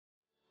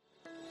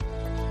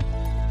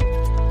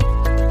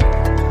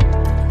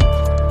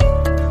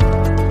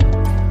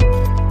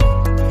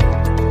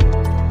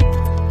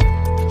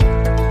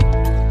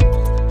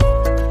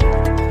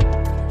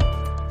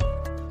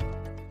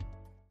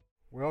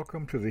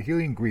to the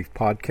Healing Grief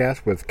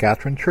podcast with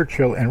Catherine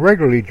Churchill, and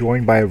regularly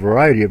joined by a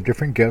variety of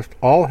different guests,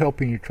 all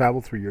helping you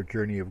travel through your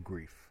journey of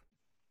grief.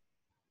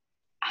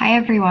 Hi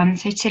everyone,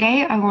 so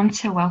today I want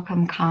to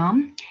welcome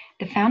Carm,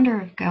 the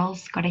founder of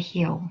Girls Gotta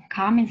Heal.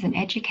 Carm is an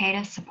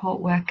educator, support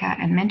worker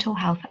and mental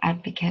health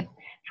advocate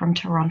from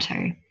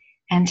Toronto,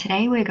 and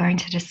today we're going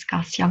to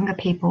discuss younger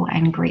people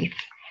and grief.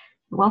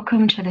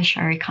 Welcome to the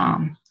show,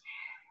 Carm.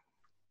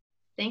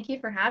 Thank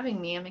you for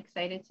having me. I'm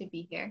excited to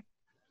be here.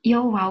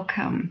 You're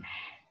welcome.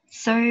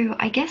 So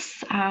I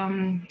guess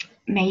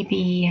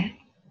maybe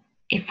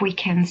if we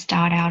can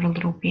start out a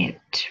little bit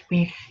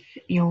with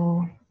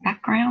your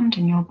background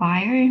and your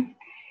bio.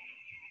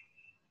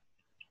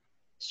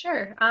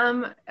 Sure.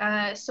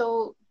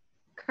 So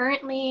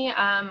currently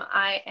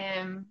I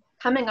am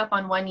coming up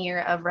on 1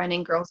 year of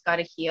running Girls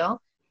Gotta Heal.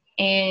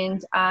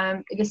 And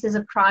this is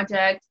a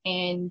project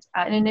and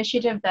an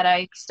initiative that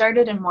I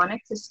started and wanted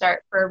to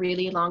start for a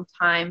really long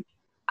time,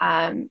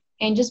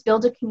 and just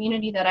build a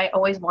community that I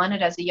always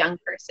wanted as a young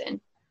person.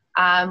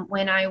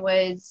 When I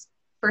was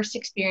first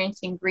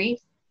experiencing grief,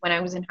 when I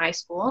was in high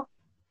school,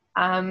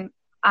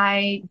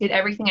 I did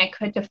everything I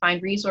could to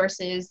find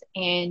resources,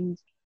 and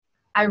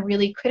I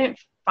really couldn't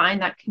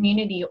find that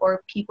community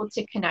or people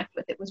to connect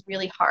with. It was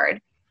really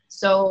hard.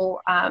 So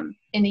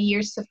in the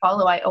years to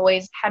follow, I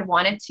always had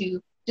wanted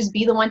to just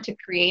be the one to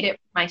create it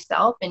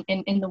myself and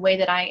in the way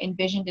that I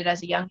envisioned it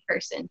as a young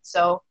person.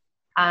 So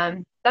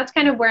that's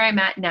kind of where I'm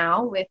at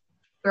now with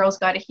Girls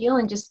Gotta Heal,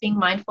 and just being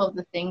mindful of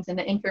the things and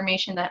the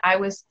information that I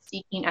was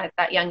seeking at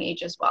that young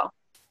age as well.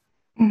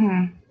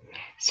 Mm-hmm.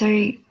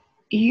 So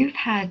you've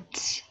had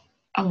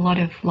a lot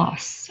of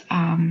loss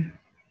at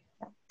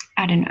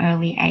an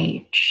early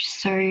age.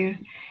 So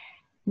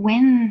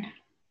when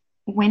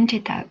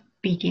did that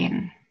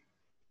begin?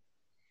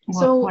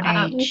 What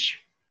age?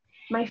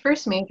 My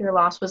first major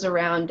loss was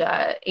around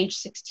age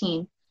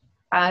 16.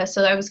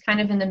 So I was kind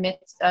of in the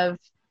midst of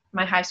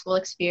my high school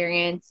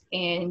experience,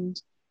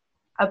 and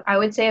I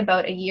would say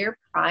about a year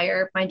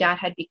prior, my dad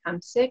had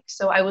become sick.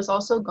 So I was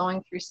also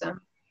going through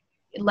some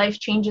life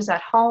changes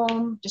at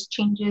home, just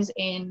changes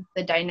in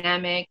the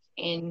dynamic,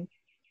 in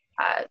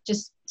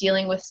just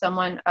dealing with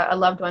someone, a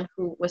loved one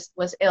who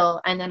was ill.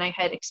 And then I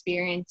had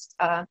experienced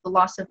the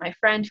loss of my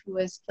friend who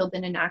was killed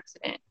in an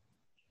accident.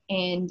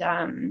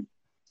 And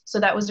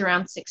so that was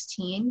around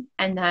 16.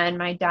 And then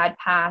my dad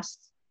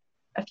passed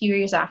a few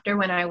years after,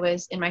 when I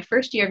was in my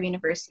first year of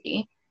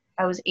university.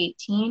 I was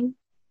 18.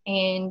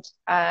 And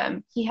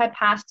he had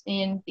passed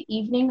in the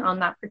evening on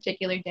that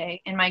particular day,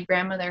 and my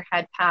grandmother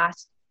had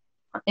passed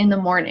in the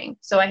morning.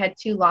 So I had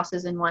two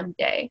losses in one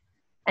day.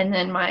 And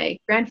then my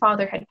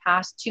grandfather had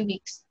passed 2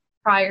 weeks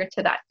prior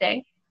to that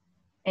day.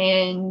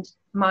 And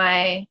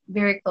my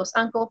very close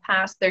uncle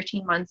passed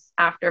 13 months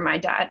after my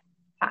dad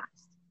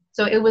passed.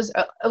 So it was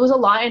a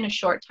lot in a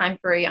short time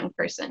for a young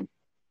person,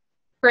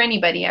 for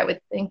anybody, I would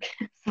think.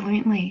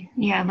 Absolutely.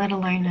 Yeah, let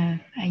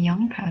alone a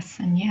young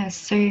person. Yeah.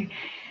 So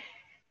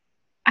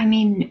I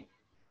mean,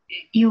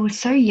 you were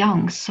so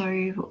young,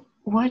 so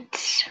were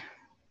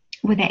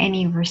there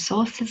any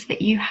resources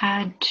that you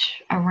had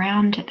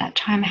around at that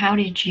time? How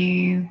did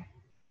you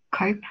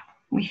cope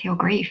with your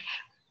grief?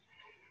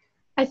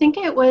 I think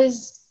it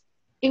was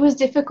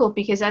difficult,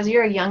 because as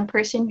you're a young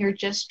person, you're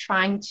just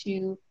trying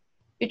to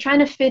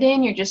fit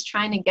in, you're just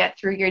trying to get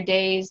through your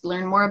days,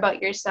 learn more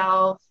about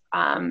yourself,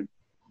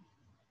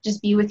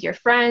 just be with your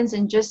friends,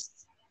 and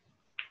just,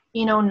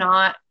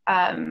 not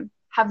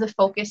have the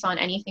focus on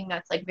anything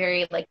that's like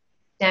very like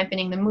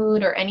dampening the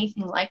mood or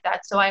anything like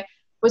that. So I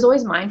was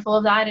always mindful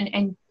of that,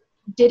 and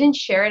didn't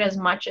share it as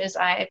much as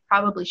I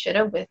probably should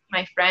have with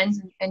my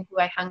friends and who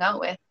I hung out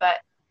with. But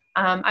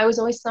I was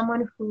always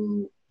someone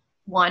who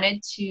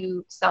wanted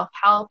to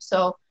self-help.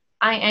 So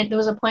there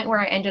was a point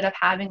where I ended up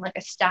having like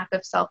a stack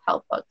of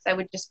self-help books. I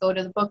would just go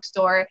to the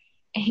bookstore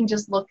and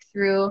just look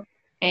through,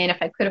 and if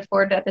I could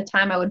afford it at the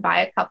time, I would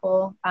buy a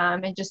couple,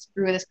 and just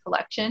grew this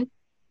collection.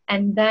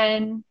 And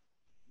then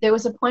there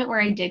was a point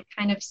where I did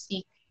kind of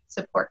seek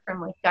support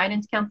from like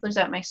guidance counselors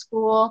at my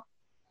school.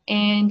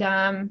 And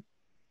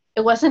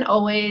it wasn't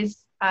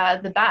always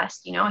the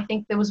best. I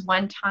think there was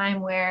one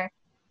time where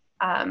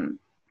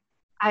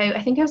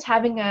I think I was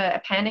having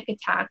a panic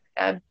attack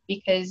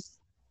because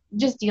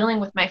just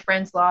dealing with my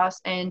friend's loss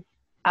and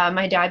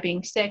my dad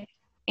being sick.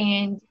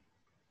 And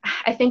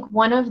I think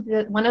one of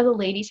the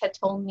ladies had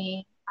told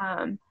me,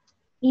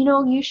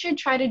 you should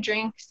try to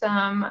drink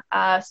some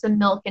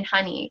milk and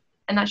honey,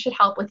 and that should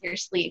help with your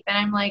sleep. And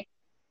I'm like,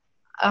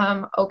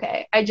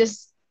 okay.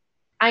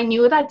 I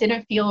knew that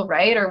didn't feel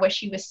right, or what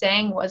she was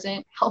saying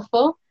wasn't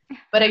helpful,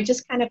 but I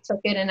just kind of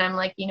took it, and I'm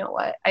like, you know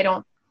what? I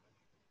don't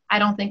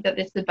think that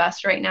it's the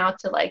best right now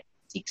to like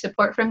seek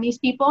support from these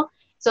people.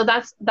 So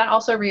that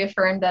also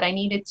reaffirmed that I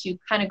needed to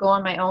kind of go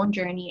on my own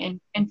journey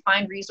and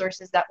find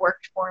resources that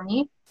worked for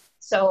me.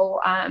 So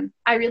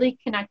I really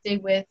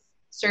connected with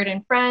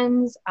certain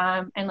friends,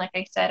 and like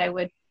I said, I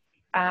would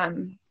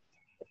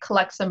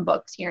collect some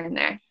books here and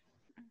there.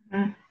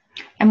 Mm-hmm.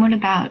 And what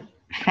about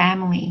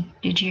family?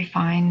 Did you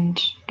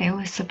find they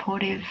were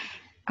supportive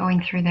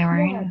going through their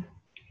own?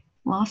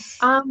 loss?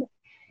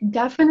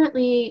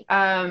 Definitely,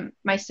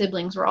 my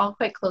siblings were all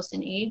quite close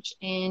in age,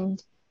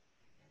 and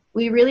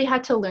we really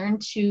had to learn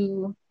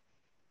to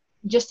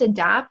just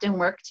adapt and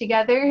work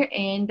together,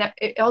 and that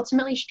it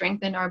ultimately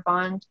strengthened our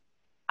bond.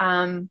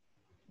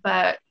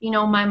 But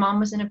my mom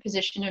was in a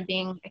position of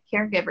being a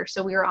caregiver,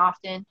 so we were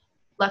often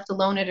left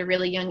alone at a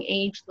really young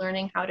age,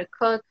 learning how to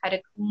cook, how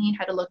to clean,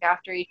 how to look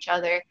after each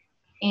other.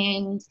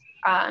 And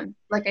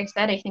like I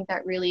said, I think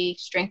that really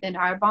strengthened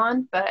our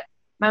bond. But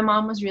my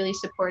mom was really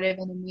supportive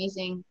and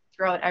amazing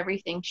throughout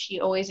everything. She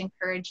always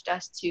encouraged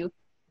us to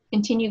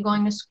continue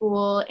going to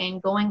school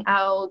and going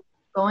out,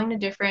 going to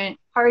different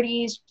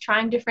parties,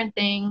 trying different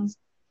things.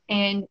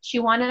 And she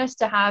wanted us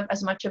to have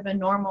as much of a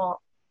normal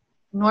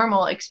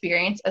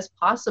experience as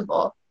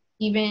possible,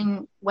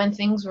 even when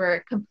things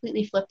were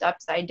completely flipped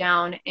upside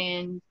down.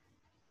 And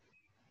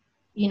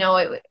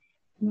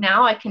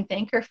now I can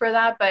thank her for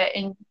that, but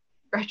in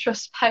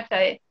retrospect,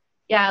 I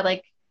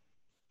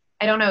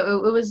don't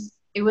know,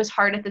 it was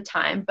hard at the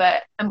time,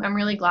 but I'm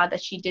really glad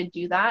that she did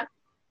do that,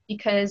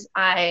 because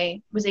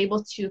I was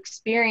able to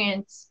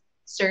experience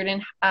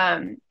certain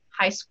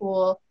high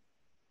school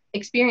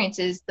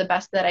experiences the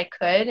best that I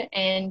could.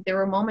 And there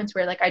were moments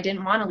where I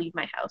didn't want to leave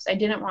my house. I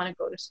didn't want to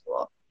go to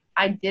school.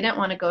 I didn't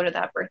want to go to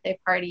that birthday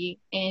party.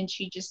 And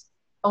she just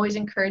always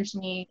encouraged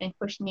me and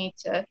pushed me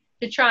to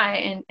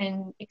try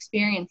and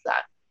experience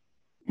that.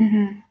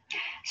 Mm-hmm.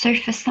 So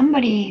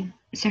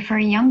for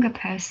a younger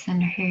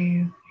person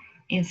who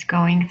is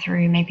going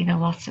through maybe the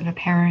loss of a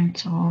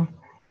parent or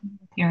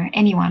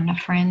anyone, a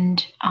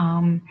friend,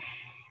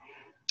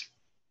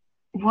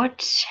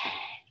 what,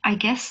 I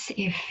guess,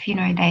 if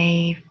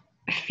they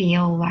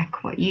feel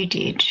like what you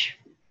did,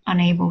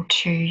 unable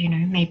to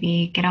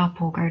maybe get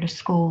up or go to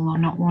school or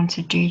not want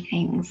to do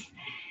things,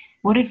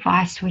 what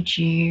advice would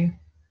you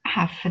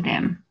have for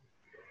them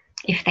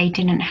if they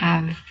didn't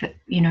have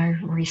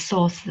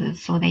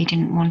resources, or they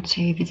didn't want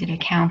to visit a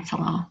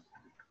counselor?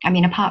 I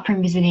mean, apart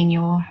from visiting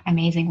your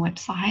amazing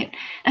website,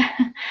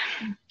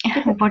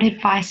 what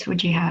advice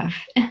would you have?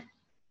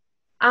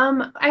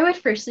 I would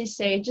firstly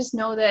say, just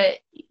know that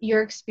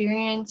your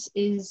experience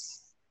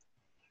is,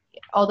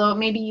 although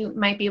maybe you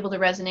might be able to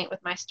resonate with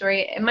my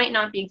story, it might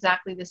not be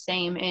exactly the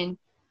same. And,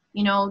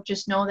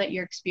 just know that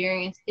your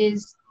experience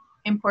is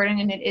important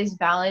and it is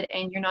valid,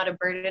 and you're not a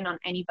burden on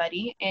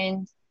anybody.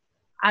 And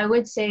I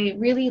would say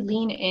really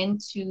lean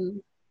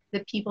into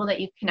the people that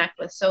you connect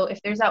with. So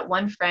if there's that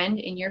one friend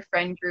in your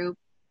friend group,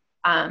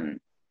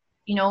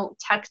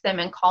 text them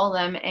and call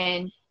them,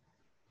 and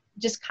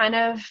just kind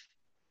of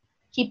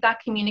keep that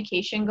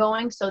communication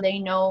going so they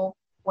know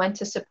when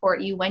to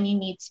support you, when you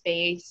need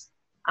space.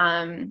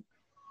 And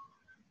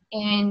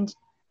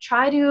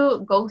try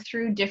to go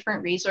through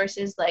different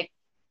resources, like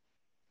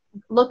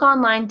look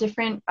online,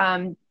 different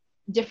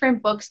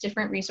books,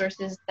 different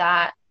resources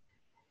that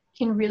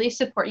can really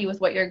support you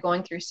with what you're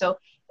going through. So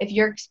if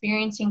you're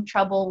experiencing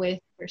trouble with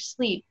your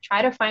sleep,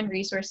 try to find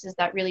resources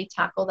that really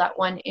tackle that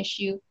one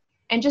issue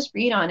and just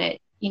read on it.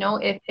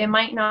 It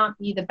might not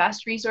be the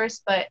best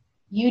resource, but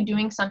you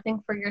doing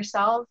something for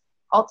yourself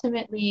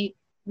ultimately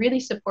really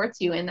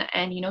supports you in the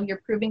end.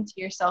 You're proving to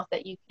yourself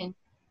that you can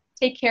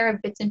take care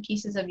of bits and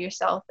pieces of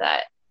yourself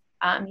that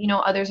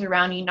others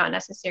around you not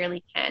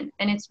necessarily can.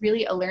 And it's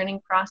really a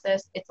learning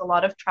process. It's a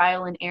lot of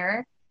trial and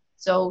error.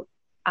 So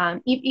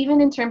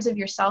even in terms of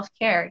your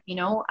self-care,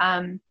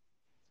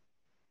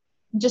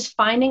 just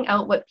finding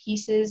out what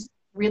pieces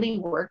really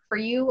work for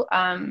you.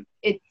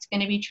 It's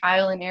going to be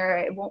trial and error.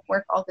 It won't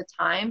work all the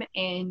time.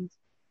 And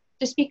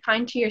just be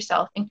kind to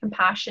yourself and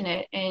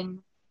compassionate, and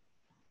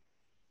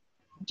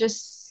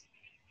just,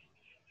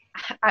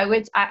 I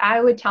would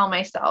tell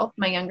myself,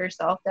 my younger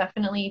self,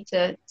 definitely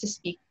to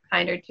speak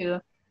kinder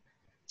to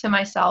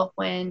myself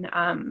when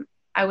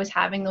I was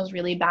having those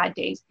really bad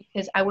days,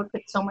 because I would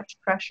put so much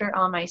pressure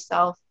on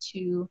myself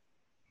to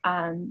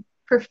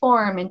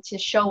perform and to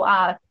show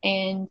up.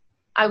 And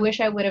I wish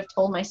I would have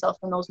told myself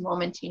in those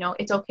moments,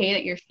 it's okay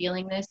that you're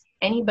feeling this.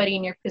 Anybody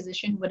in your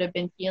position would have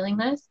been feeling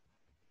this.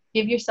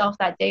 Give yourself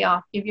that day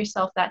off, give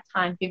yourself that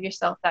time, give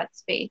yourself that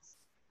space.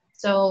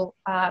 So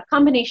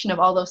combination of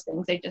all those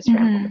things I just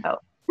rambled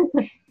about.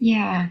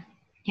 Yeah.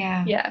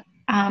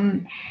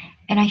 And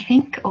I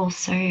think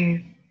also,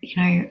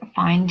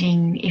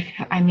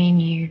 finding,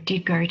 you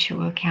did go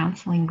to a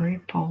counseling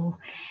group, or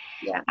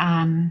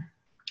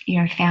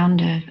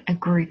found a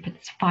group,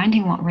 it's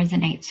finding what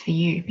resonates for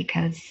you,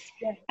 because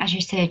as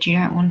you said, you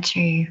don't want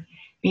to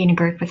be in a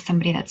group with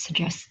somebody that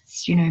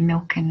suggests,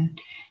 milk and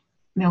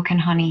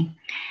honey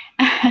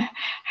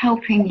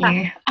helping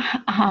you.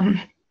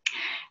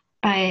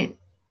 But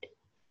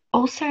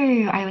also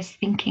I was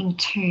thinking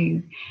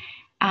too,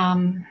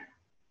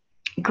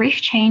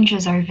 grief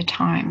changes over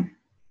time.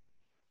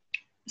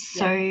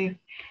 So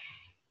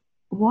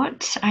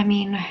I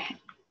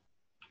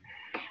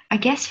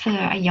guess for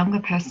a younger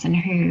person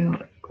who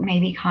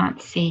maybe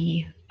can't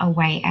see a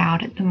way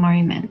out at the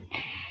moment,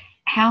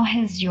 how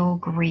has your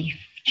grief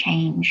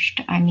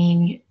changed?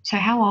 So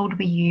how old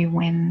were you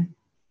when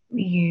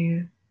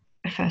you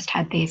first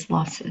had these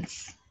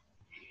losses?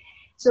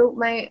 So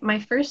my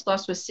first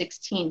loss was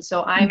 16.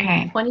 So I'm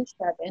Okay.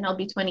 27. I'll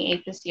be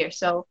 28 this year.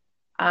 So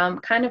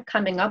kind of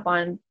coming up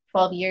on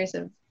 12 years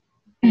of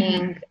Mhm.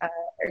 being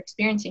or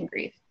experiencing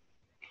grief.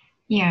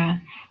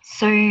 Yeah.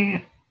 So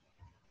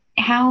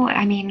how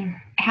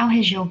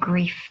has your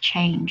grief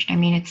changed? I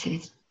mean, it's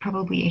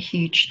probably a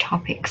huge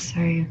topic.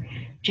 So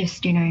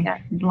just, Yeah.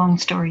 long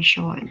story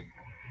short.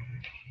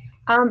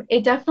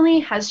 It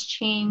definitely has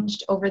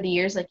changed over the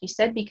years, like you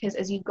said, because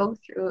as you grow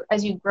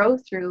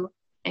through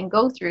and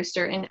go through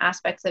certain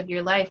aspects of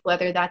your life,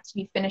 whether that's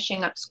you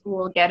finishing up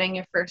school, getting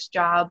your first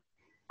job,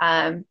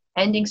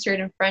 ending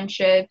certain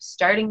friendships,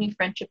 starting new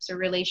friendships or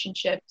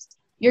relationships,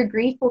 your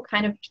grief will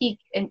kind of peak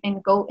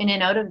and go in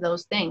and out of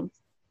those things.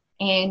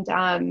 And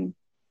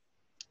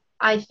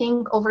I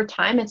think over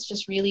time, it's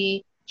just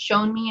really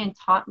shown me and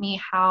taught me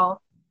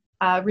how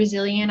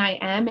resilient I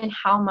am and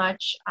how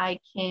much I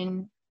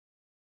can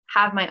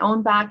have my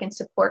own back and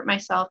support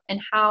myself and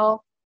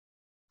how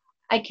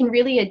I can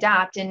really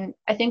adapt. And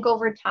I think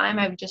over time,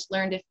 I've just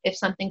learned if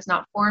something's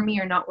not for me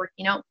or not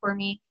working out for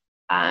me,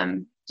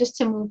 just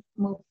to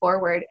move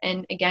forward.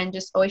 And again,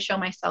 just always show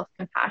myself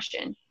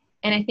compassion.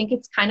 And I think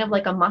it's kind of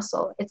like a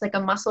muscle. It's like a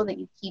muscle that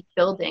you keep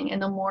building.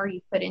 And the more you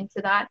put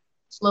into that,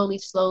 slowly,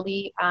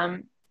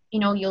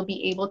 you'll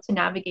be able to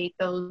navigate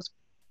those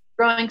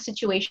growing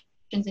situations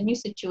and new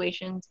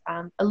situations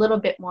a little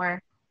bit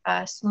more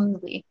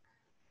smoothly.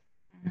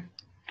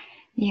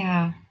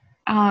 Yeah.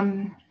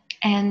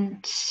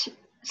 And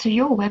so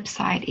your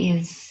website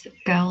is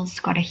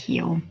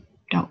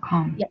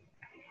girlsgottaheal.com. Yeah.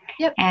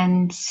 Yep.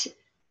 And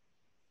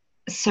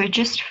so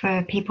just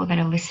for people that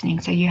are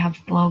listening, so you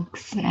have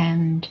blogs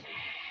and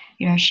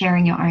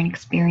sharing your own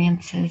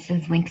experiences.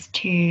 There's links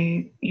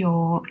to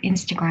your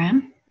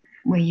Instagram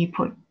where you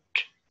put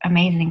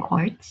amazing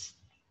quotes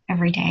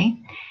every day.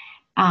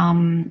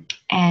 And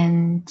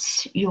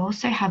you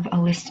also have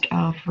a list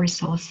of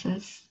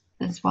resources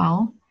as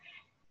well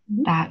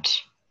Mhm.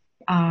 that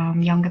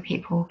younger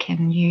people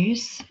can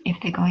use if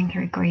they're going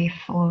through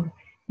grief or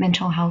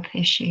mental health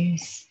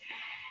issues.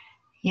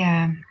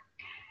 Yeah.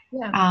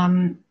 Yeah.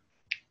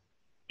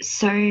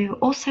 So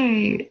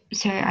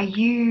are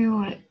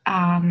you,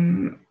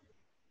 I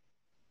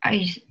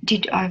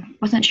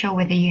wasn't sure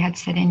whether you had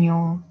said in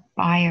your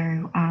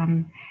bio,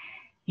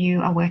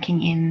 you are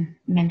working in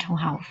mental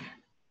health.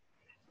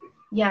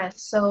 Yeah,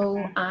 so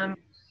I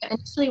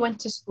initially went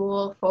to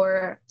school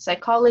for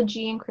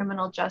psychology and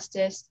criminal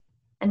justice,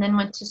 and then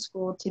went to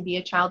school to be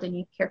a child and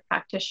youth care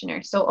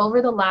practitioner. So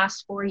over the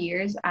last 4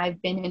 years,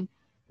 I've been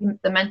in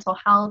the mental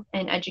health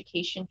and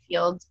education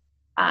fields,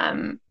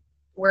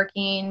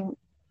 working.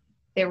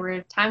 There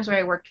were times where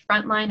I worked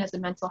frontline as a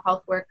mental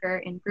health worker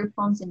in group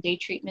homes and day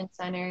treatment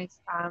centers.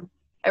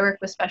 I work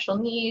with special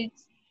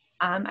needs.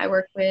 I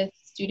work with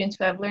students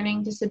who have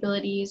learning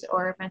disabilities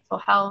or mental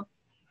health.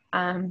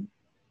 Um,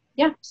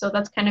 yeah, so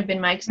that's kind of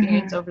been my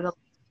experience over the last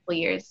couple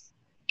years,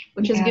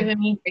 which has Yeah. given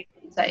me great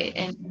insight.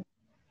 And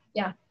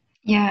yeah.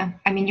 Yeah.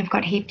 I mean, you've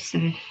got heaps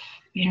of,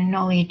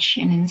 knowledge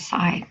and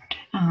insight.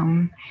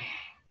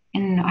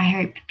 And I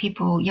hope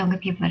younger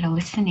people that are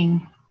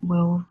listening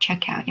will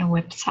check out your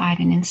website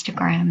and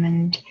Instagram.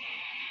 And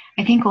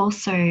I think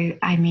also,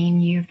 I mean,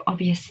 you've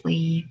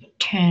obviously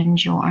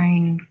turned your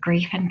own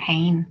grief and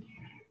pain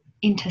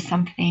into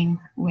something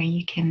where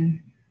you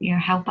can,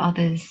 help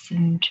others.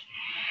 And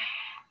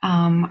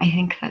I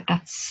think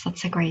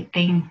that's a great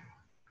thing.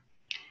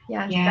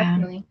 Yes, Yeah.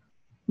 definitely.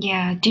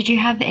 Yeah. Did you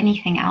have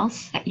anything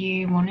else that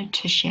you wanted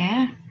to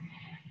share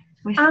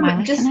with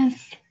my Just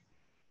listeners?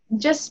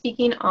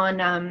 speaking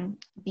on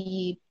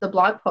the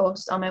blog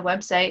post on my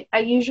website, I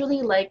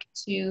usually like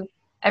to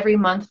every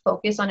month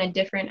focus on a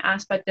different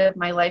aspect of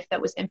my life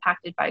that was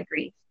impacted by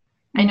grief.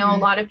 I know a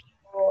lot of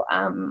people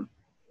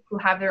who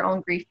have their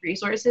own grief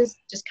resources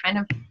just kind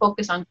of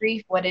focus on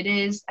grief, what it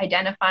is,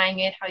 identifying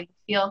it, how you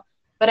feel.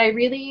 But I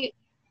really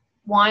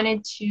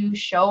wanted to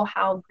show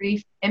how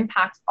grief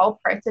impacts all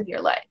parts of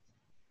your life.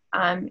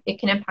 It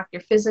can impact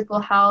your physical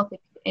health,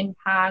 it can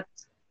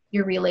impact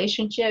your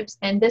relationships.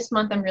 And this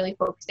month I'm really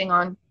focusing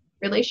on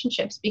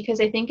relationships because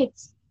I think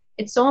it's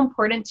so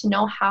important to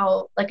know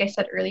how, like I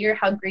said earlier,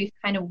 how grief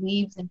kind of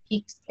weaves and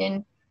peaks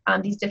in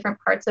these different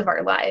parts of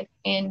our life.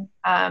 And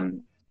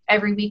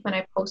every week when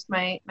I post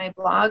my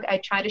blog, I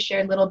try to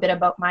share a little bit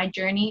about my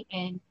journey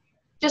and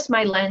just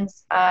my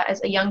lens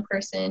as a young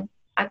person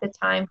at the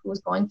time who was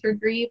going through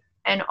grief,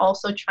 and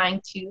also trying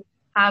to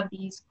have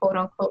these quote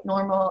unquote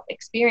normal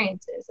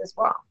experiences as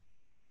well.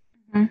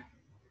 Mm-hmm.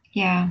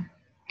 Yeah.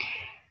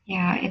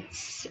 Yeah.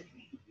 It's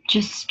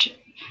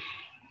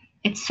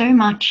so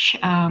much,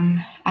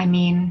 I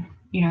mean,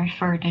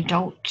 for an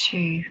adult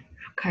to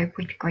cope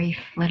with grief,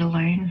 let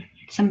alone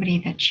somebody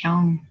that's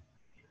young.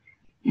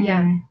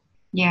 Yeah.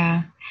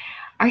 Yeah.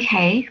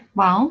 Okay.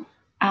 Well,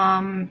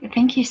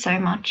 thank you so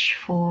much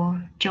for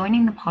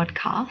joining the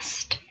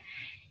podcast.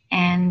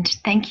 And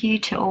thank you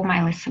to all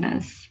my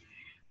listeners.